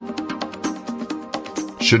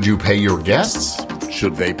Should you pay your guests?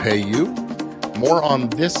 Should they pay you? More on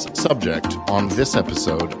this subject on this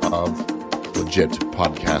episode of Legit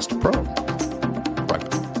Podcast Pro. Right.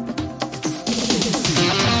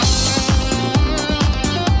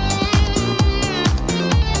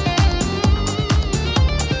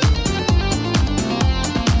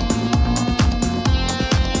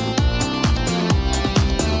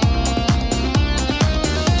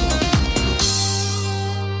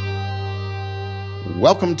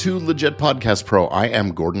 Welcome to Legit Podcast Pro. I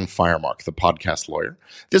am Gordon Firemark, the podcast lawyer.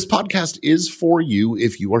 This podcast is for you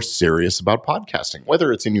if you are serious about podcasting,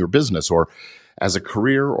 whether it's in your business or as a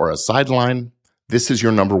career or a sideline. This is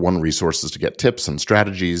your number one resources to get tips and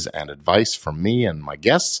strategies and advice from me and my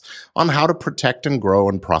guests on how to protect and grow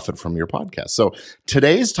and profit from your podcast. So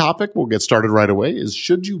today's topic, we'll get started right away, is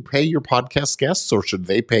should you pay your podcast guests or should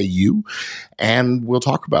they pay you? And we'll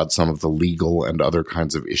talk about some of the legal and other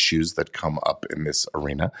kinds of issues that come up in this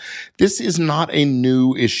arena. This is not a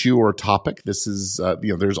new issue or topic. This is,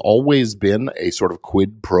 there's always been a sort of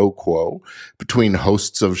quid pro quo between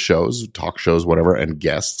hosts of shows, talk shows, whatever, and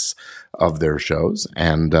guests of their shows,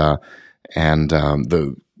 and the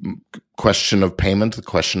question of payment, the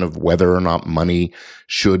question of whether or not money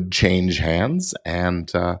should change hands, and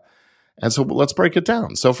so let's break it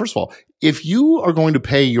down. So first of all, if you are going to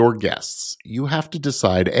pay your guests, you have to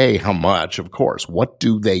decide how much, of course. What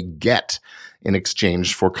do they get in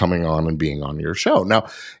exchange for coming on and being on your show? Now,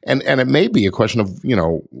 and it may be a question of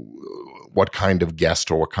what kind of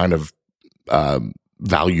guest or what kind of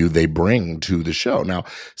value they bring to the show. Now,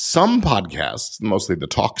 some podcasts, mostly the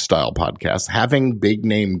talk style podcasts, having big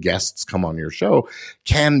name guests come on your show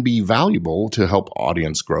can be valuable to help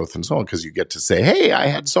audience growth and so on, because you get to say, hey, I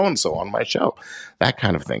had so-and-so on my show, that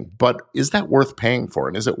kind of thing. But is that worth paying for?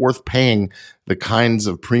 And is it worth paying the kinds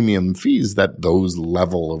of premium fees that those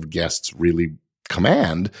level of guests really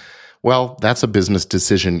command? Well, that's a business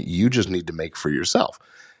decision you just need to make for yourself.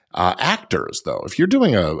 Actors, though, if you're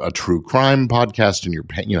doing a true crime podcast and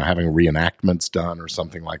you're having reenactments done or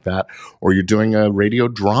something like that, or you're doing a radio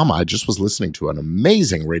drama, I just was listening to an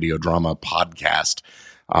amazing radio drama podcast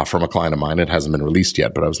from a client of mine. It hasn't been released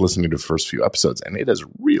yet, but I was listening to the first few episodes, and it is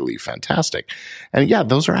really fantastic. And yeah,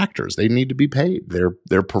 those are actors; they need to be paid.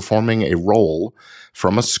 They're performing a role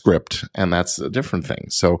from a script, and that's a different thing.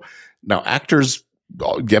 So now actors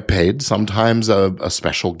get paid. Sometimes a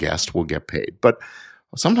special guest will get paid, but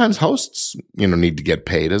sometimes hosts, need to get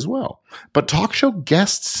paid as well. But talk show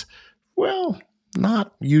guests, well,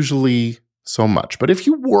 not usually so much. But if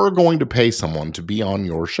you were going to pay someone to be on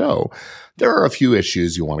your show, there are a few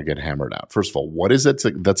issues you want to get hammered out. First of all, what is it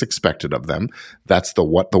that's expected of them? That's the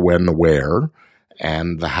what, the when, the where,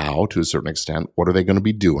 and the how to a certain extent. What are they going to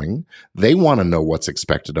be doing? They want to know what's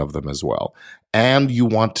expected of them as well. And you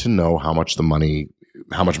want to know how much money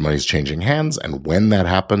is changing hands and when that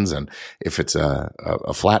happens, and if it's a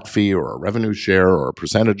flat fee or a revenue share or a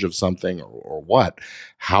percentage of something or what,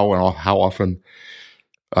 how often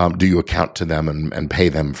do you account to them and pay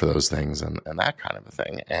them for those things and that kind of a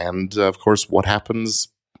thing. And of course, what happens,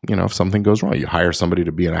 if something goes wrong? You hire somebody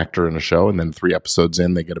to be an actor in a show, and then 3 episodes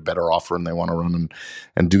in, they get a better offer and they want to run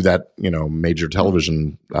and do that, major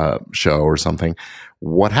television show or something.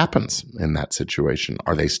 What happens in that situation?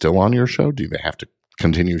 Are they still on your show? Do they have to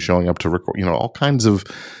continue showing up to record? All kinds of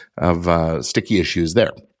sticky issues there.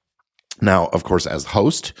 Now, of course, as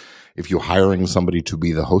host, if you're hiring somebody to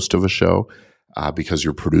be the host of a show because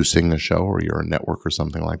you're producing a show or you're a network or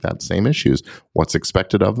something like that, same issues. What's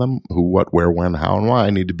expected of them? Who, what, where, when, how, and why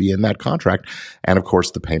need to be in that contract. And of course,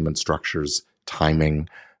 the payment structures, timing,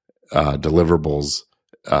 deliverables,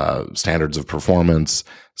 standards of performance,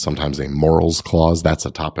 sometimes a morals clause. That's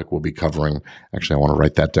a topic we'll be covering. Actually, I want to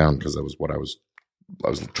write that down because that was what I was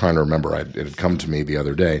trying to remember. It had come to me the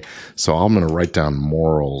other day. So I'm going to write down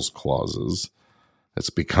morals clauses. It's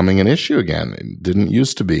becoming an issue again. It didn't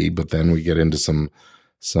used to be, but then we get into some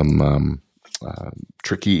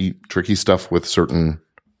tricky stuff with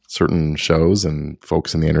certain shows and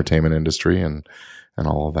folks in the entertainment industry and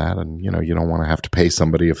all of that. And, you don't want to have to pay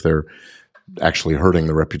somebody if they're actually hurting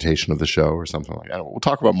the reputation of the show or something like that. We'll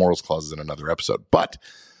talk about morals clauses in another episode, but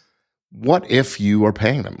what if you are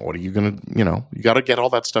paying them? What are you going to, you got to get all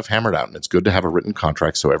that stuff hammered out. And it's good to have a written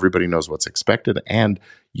contract so everybody knows what's expected and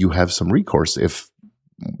you have some recourse if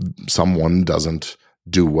someone doesn't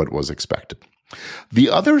do what was expected. The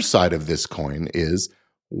other side of this coin is,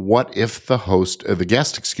 what if the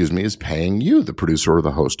guest, is paying you, the producer or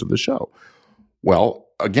the host of the show? Well,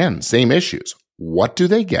 again, same issues. What do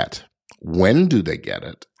they get? When do they get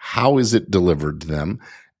it? How is it delivered to them?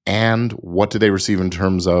 And what do they receive in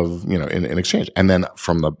terms of, in exchange? And then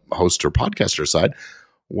from the host or podcaster side,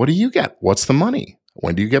 what do you get? What's the money?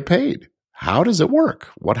 When do you get paid? How does it work?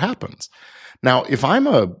 What happens? Now, if I'm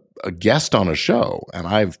a guest on a show and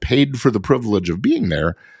I've paid for the privilege of being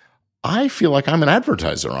there, I feel like I'm an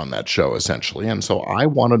advertiser on that show, essentially. And so I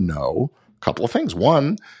want to know a couple of things.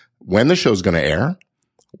 One, when the show's going to air,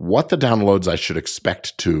 what the downloads I should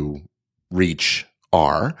expect to reach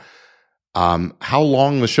are, how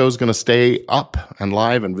long the show's going to stay up and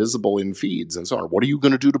live and visible in feeds and so on. What are you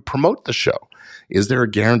going to do to promote the show? Is there a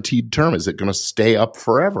guaranteed term? Is it going to stay up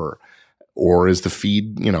forever? Or is the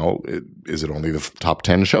feed, is it only the top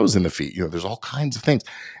 10 shows in the feed? There's all kinds of things.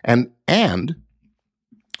 And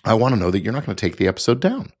I want to know that you're not going to take the episode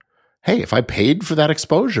down. Hey, if I paid for that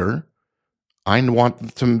exposure, I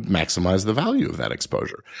want to maximize the value of that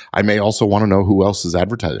exposure. I may also want to know who else is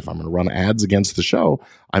advertising. If I'm going to run ads against the show,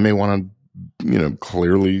 I may want to,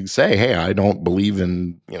 clearly say, hey, I don't believe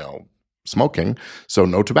in, smoking, so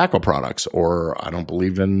no tobacco products, or I don't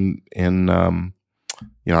believe in I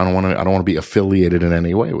don't want to be affiliated in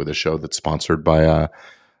any way with a show that's sponsored by a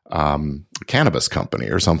cannabis company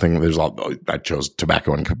or something. I chose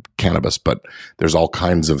tobacco and cannabis, but there's all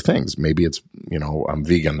kinds of things. Maybe it's, I'm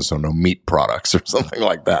vegan, so no meat products or something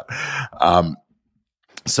like that.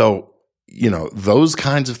 So, those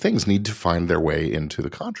kinds of things need to find their way into the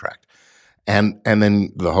contract. And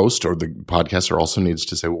then the host or the podcaster also needs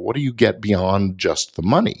to say, well, what do you get beyond just the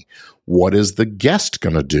money? What is the guest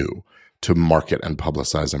going to do to market and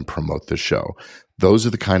publicize and promote the show? Those are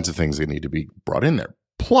the kinds of things that need to be brought in there.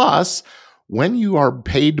 Plus, when you are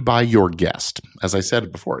paid by your guest, as I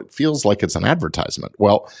said before, it feels like it's an advertisement.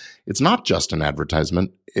 Well, it's not just an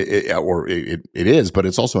advertisement, it is, but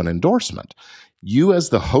it's also an endorsement. You, as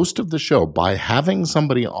the host of the show, by having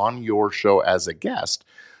somebody on your show as a guest,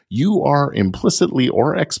 you are implicitly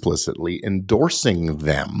or explicitly endorsing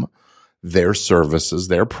them, their services,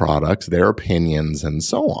 their products, their opinions, and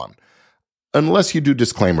so on. Unless you do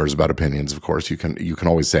disclaimers about opinions, of course, you can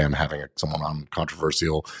always say, I'm having someone on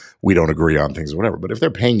controversial, we don't agree on things or whatever. But if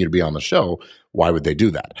they're paying you to be on the show, why would they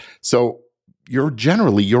do that? So you're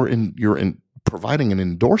providing an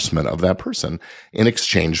endorsement of that person in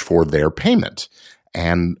exchange for their payment.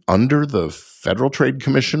 And under the Federal Trade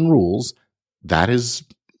Commission rules, that is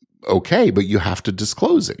okay, but you have to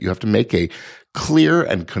disclose it. You have to make a clear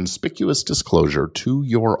and conspicuous disclosure to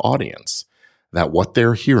your audience that what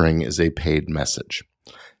they're hearing is a paid message.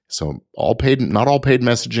 So not all paid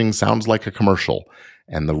messaging sounds like a commercial.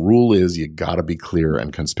 And the rule is you got to be clear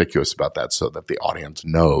and conspicuous about that so that the audience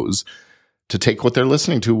knows to take what they're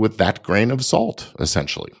listening to with that grain of salt,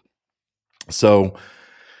 essentially. So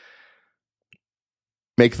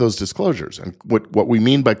make those disclosures. And what we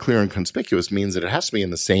mean by clear and conspicuous means that it has to be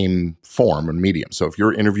in the same form and medium. So if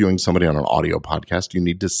you're interviewing somebody on an audio podcast, you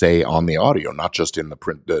need to say on the audio, not just in the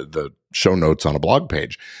print, the show notes on a blog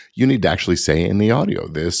page. You need to actually say in the audio,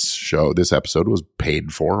 this episode was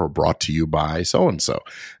paid for or brought to you by so-and-so.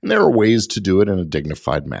 And there are ways to do it in a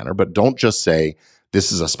dignified manner, but don't just say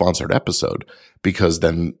this is a sponsored episode, because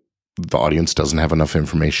then the audience doesn't have enough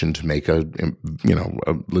information to make a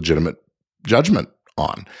legitimate judgment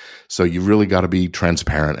on. So you really got to be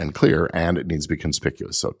transparent and clear, and it needs to be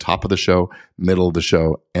conspicuous. So top of the show, middle of the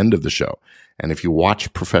show, end of the show. And if you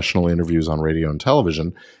watch professional interviews on radio and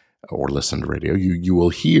television or listen to radio, you will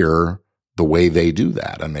hear the way they do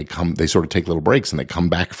that. And they sort of take little breaks and they come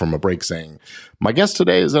back from a break saying, my guest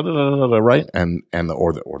today is right.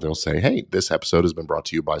 Or they'll say, hey, this episode has been brought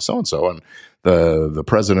to you by so-and-so. And the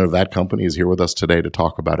president of that company is here with us today to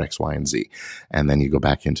talk about X, Y, and Z. And then you go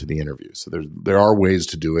back into the interview. So there are ways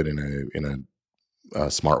to do it in a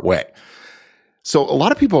smart way. So a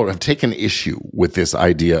lot of people have taken issue with this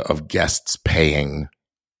idea of guests paying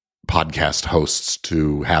podcast hosts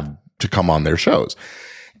to come on their shows.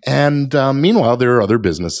 And meanwhile, there are other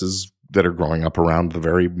businesses that are growing up around the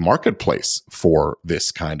very marketplace for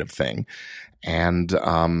this kind of thing. And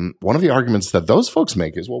one of the arguments that those folks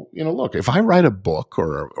make is, well, look, if I write a book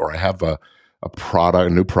or I have a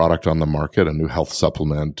new product on the market, a new health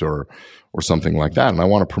supplement or something like that, and I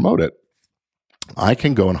want to promote it, I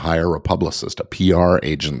can go and hire a publicist, a PR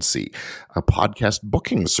agency, a podcast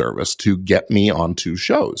booking service to get me onto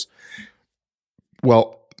shows.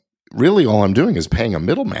 Well, really all I'm doing is paying a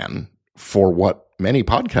middleman for what many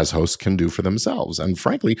podcast hosts can do for themselves. And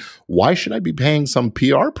frankly, why should I be paying some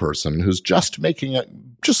PR person who's just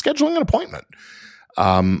scheduling an appointment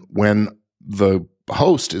when the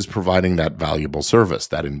host is providing that valuable service,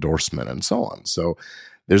 that endorsement, and so on? So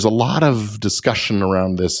there's a lot of discussion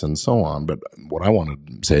around this and so on. But what I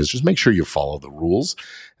want to say is just make sure you follow the rules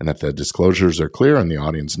and that the disclosures are clear and the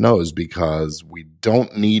audience knows, because we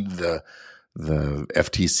don't need the the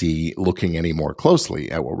FTC looking any more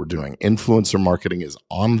closely at what we're doing. Influencer marketing is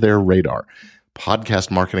on their radar.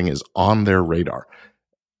 Podcast marketing is on their radar.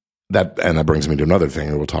 That brings me to another thing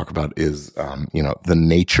that we'll talk about is, the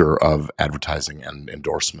nature of advertising and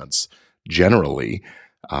endorsements generally.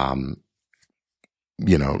 No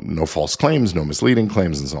false claims, no misleading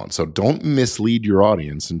claims, and so on. So don't mislead your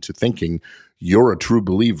audience into thinking you're a true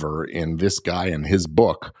believer in this guy and his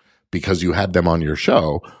book because you had them on your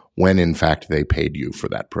show when in fact they paid you for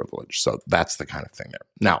that privilege. So that's the kind of thing there.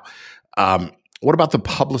 Now, what about the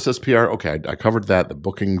publicist PR? Okay, I covered that, the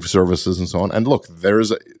booking services and so on. And look,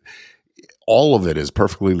 all of it is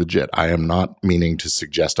perfectly legit. I am not meaning to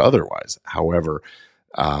suggest otherwise. However,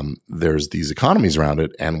 there's these economies around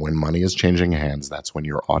it. And when money is changing hands, that's when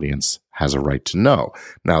your audience has a right to know.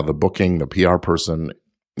 Now, the booking, the PR person,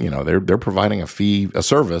 they're providing a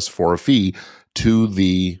service for a fee to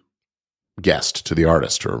the guest, to the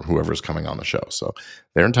artist or whoever's coming on the show. So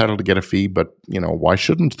they're entitled to get a fee, but why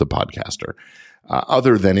shouldn't the podcaster?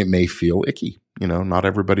 Other than it may feel icky. Not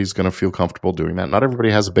everybody's going to feel comfortable doing that. Not everybody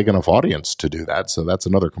has a big enough audience to do that. So that's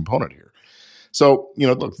another component here. So,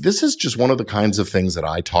 look, this is just one of the kinds of things that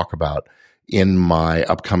I talk about in my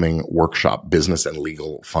upcoming workshop, Business and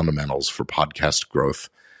Legal Fundamentals for Podcast Growth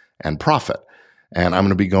and Profit. And I'm going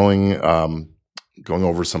to be going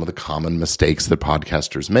over some of the common mistakes that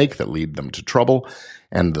podcasters make that lead them to trouble,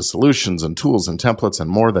 and the solutions and tools and templates and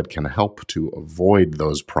more that can help to avoid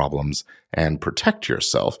those problems and protect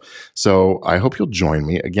yourself. So I hope you'll join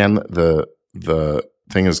me. Again, the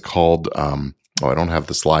thing is called, I don't have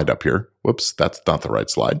the slide up here. Whoops, that's not the right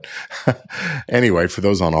slide. Anyway, for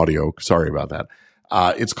those on audio, sorry about that.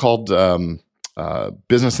 It's called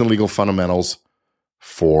Business and Legal Fundamentals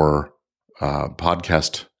for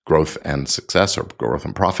Podcast Growth and Success, or Growth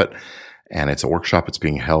and Profit. And it's a workshop. It's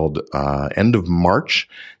being held end of March.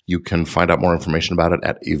 You can find out more information about it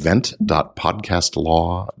at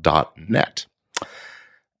event.podcastlaw.net.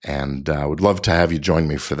 And I would love to have you join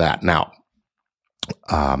me for that. Now,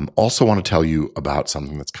 also want to tell you about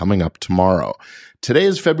something that's coming up tomorrow. Today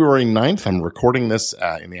is February 9th. I'm recording this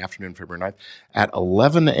in the afternoon, February 9th, at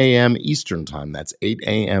 11 a.m. Eastern Time. That's 8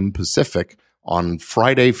 a.m. Pacific on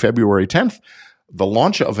Friday, February 10th. The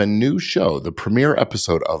launch of a new show, the premiere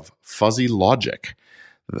episode of Fuzzy Logic,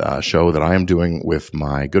 the show that I am doing with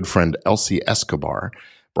my good friend Elsie Escobar,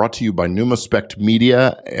 brought to you by Numaspect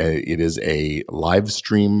Media. It is a live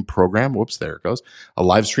stream program. Whoops, there it goes. A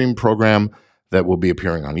live stream program that will be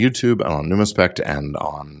appearing on YouTube and on Numaspect and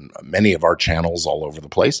on many of our channels all over the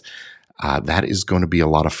place. That is going to be a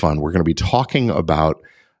lot of fun. We're going to be talking about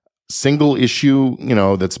single issue,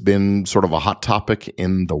 that's been sort of a hot topic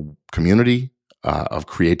in the community of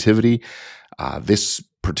creativity. This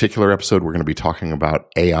particular episode, we're going to be talking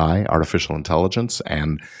about AI, artificial intelligence,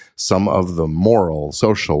 and some of the moral,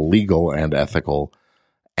 social, legal, and ethical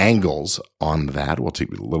angles on that. We'll take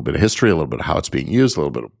a little bit of history, a little bit of how it's being used, a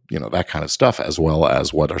little bit of, that kind of stuff, as well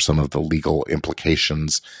as what are some of the legal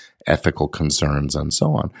implications, ethical concerns, and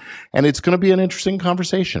so on. And it's going to be an interesting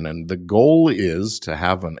conversation. And the goal is to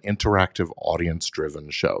have an interactive, audience-driven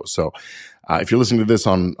show. So if you're listening to this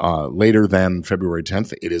on later than February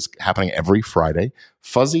 10th, it is happening every Friday.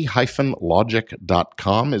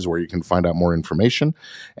 Fuzzy-logic.com is where you can find out more information.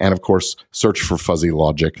 And of course, search for Fuzzy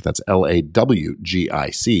Logic, that's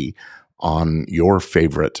LAWGIC, on your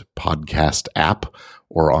favorite podcast app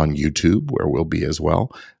or on YouTube, where we'll be as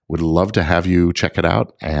well. Would love to have you check it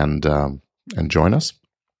out and join us.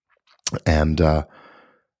 And of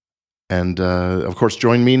course,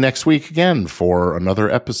 join me next week again for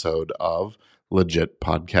another episode of Legit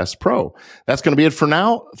Podcast Pro. That's going to be it for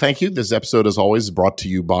now. Thank you. This episode, as always, is brought to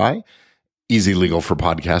you by Easy Legal for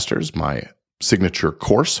Podcasters, my signature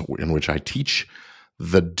course in which I teach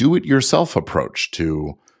the do-it-yourself approach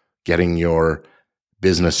to getting your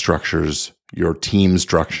business structures, your team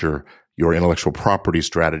structure, your intellectual property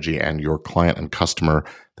strategy, and your client and customer,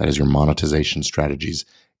 that is your monetization strategies,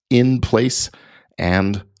 in place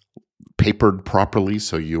and papered properly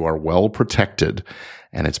so you are well protected.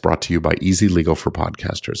 And it's brought to you by Easy Legal for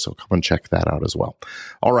Podcasters. So come and check that out as well.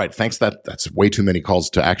 All right. Thanks. That's way too many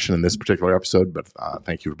calls to action in this particular episode, but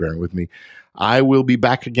thank you for bearing with me. I will be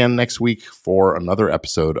back again next week for another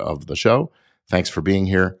episode of the show. Thanks for being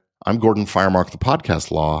here. I'm Gordon Firemark, the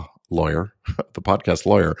podcast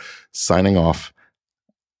lawyer, signing off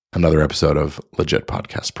another episode of Legit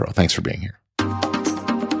Podcast Pro. Thanks for being here.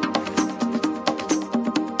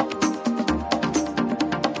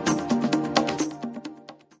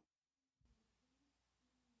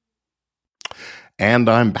 And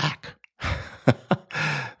I'm back.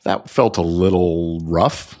 That felt a little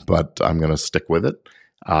rough, but I'm going to stick with it.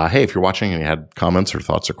 Hey, if you're watching and you had comments or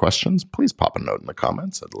thoughts or questions, please pop a note in the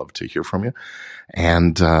comments. I'd love to hear from you.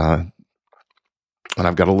 And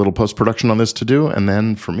I've got a little post-production on this to do. And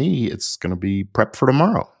then for me, it's going to be prep for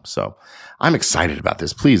tomorrow. So I'm excited about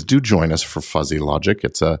this. Please do join us for Fuzzy Logic.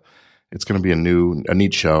 It's going to be a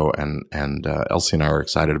neat show, and Elsie and I are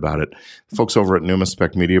excited about it. The folks over at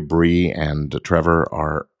Numaspec Media, Bree and Trevor,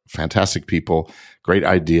 are fantastic people, great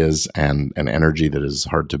ideas, and an energy that is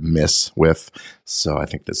hard to miss with. So I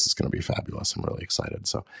think this is going to be fabulous. I'm really excited.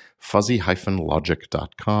 So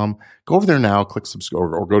fuzzy-logic.com. Go over there now, click subscribe,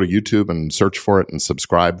 or go to YouTube and search for it and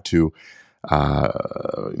subscribe to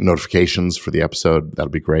notifications for the episode. That'll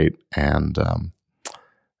be great. And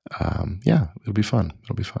yeah, it'll be fun.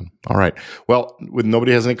 It'll be fun. All right. Well, with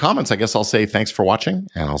nobody has any comments, I guess I'll say thanks for watching,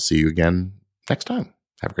 and I'll see you again next time.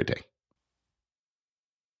 Have a great day.